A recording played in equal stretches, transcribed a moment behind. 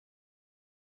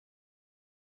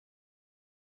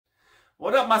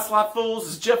What up, my slot fools?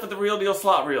 It's Jeff with the Real Deal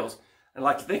Slot Reels. I'd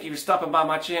like to thank you for stopping by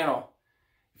my channel.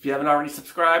 If you haven't already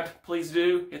subscribed, please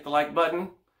do. Hit the like button.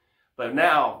 But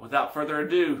now, without further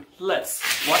ado, let's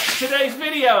watch today's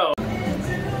video.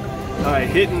 Alright,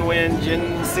 hit and win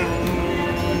ginseng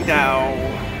Dow.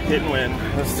 Hit and win.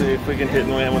 Let's see if we can hit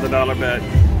and win with a $1 bet.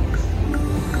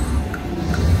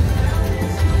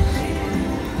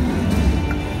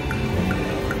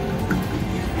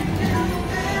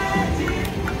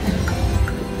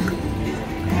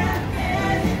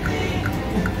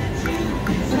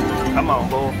 Come on,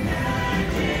 bull.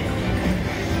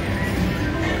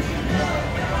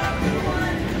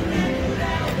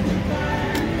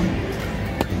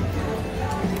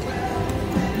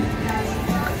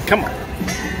 Come on.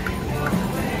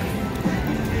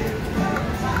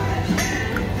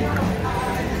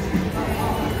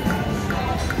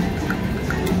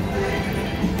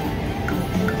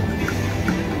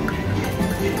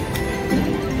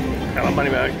 Got my money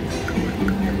back.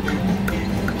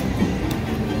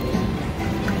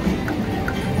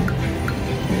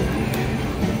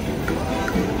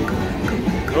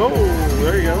 Oh,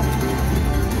 there you go.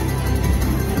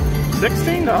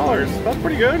 $16. That's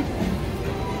pretty good.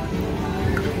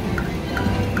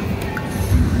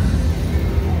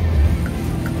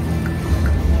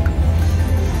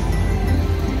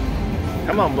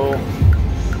 Come on, bull.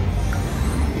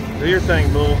 Do your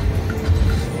thing, bull.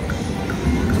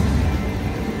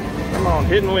 Come on,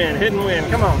 hit and win, hit and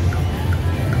win. Come on.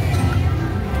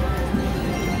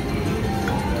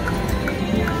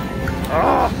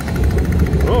 Ah!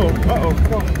 Oh, uh-oh,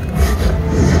 come on.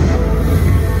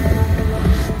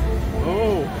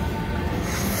 Oh.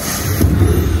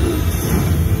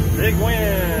 Big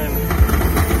win.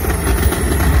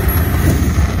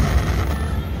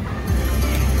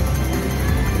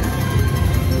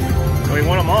 We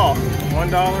won them all. $1,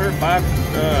 $5,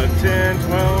 $10,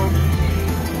 $12,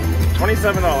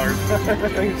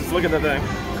 $27. Just look at that thing.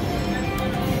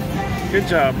 Good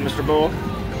job, Mr. Bull.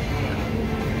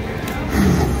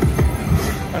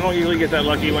 I don't usually get that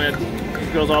lucky when it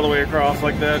goes all the way across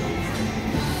like that.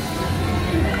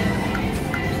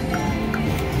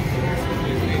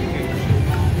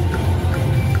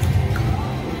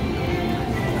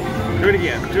 Do it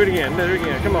again, do it again, do it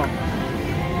again, come on.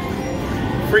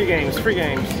 Free games, free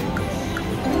games.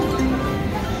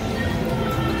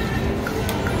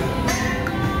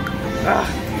 Ah.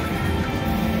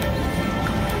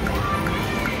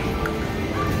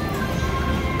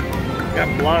 Got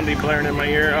Blondie blaring in my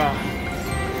ear. Oh.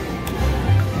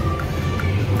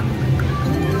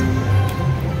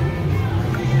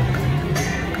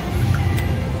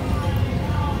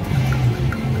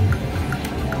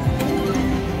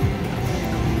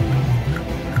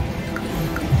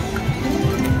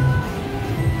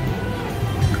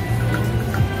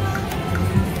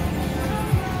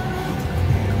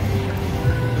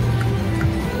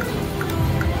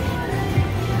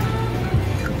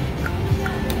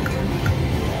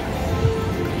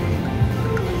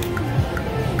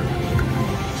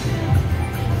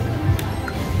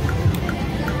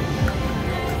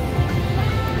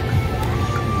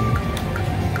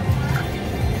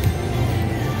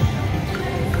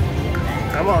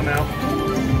 Come on now.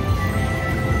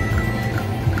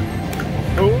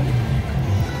 Oh.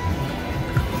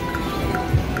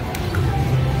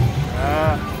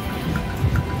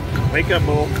 Wake up,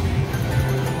 bull.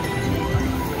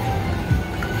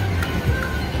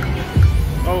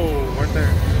 Oh, right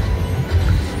there.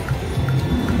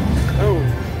 Oh.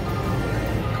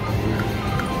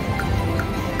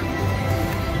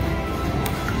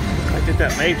 I did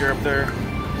that major up there.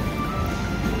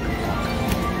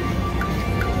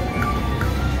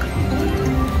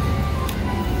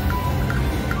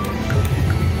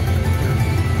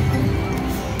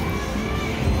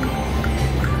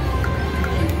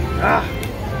 Ah!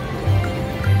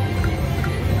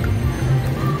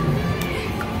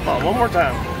 Come on, one more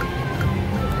time.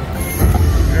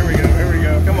 There we go, here we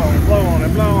go. Come on, blow on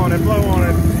it, blow on it, blow on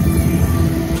it.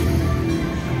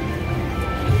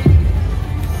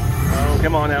 Oh,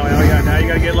 come on now. Now you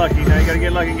gotta get lucky. Now you gotta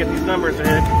get lucky, get these numbers to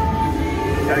hit.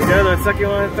 Gotta go to the second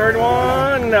one, third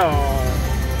one. No.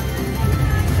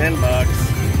 $10.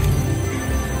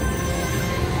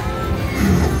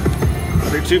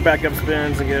 Do 2 backup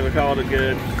spins and call it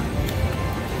good.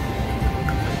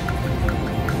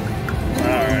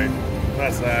 Alright,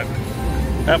 that's that.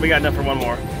 Oh, we got enough for one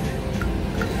more.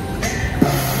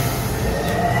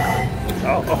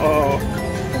 Oh.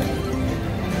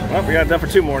 Well, we got enough for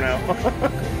 2 more now.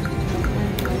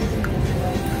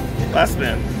 Last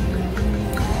spin.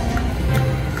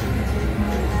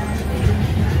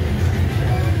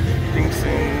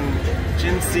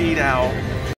 seed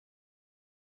out.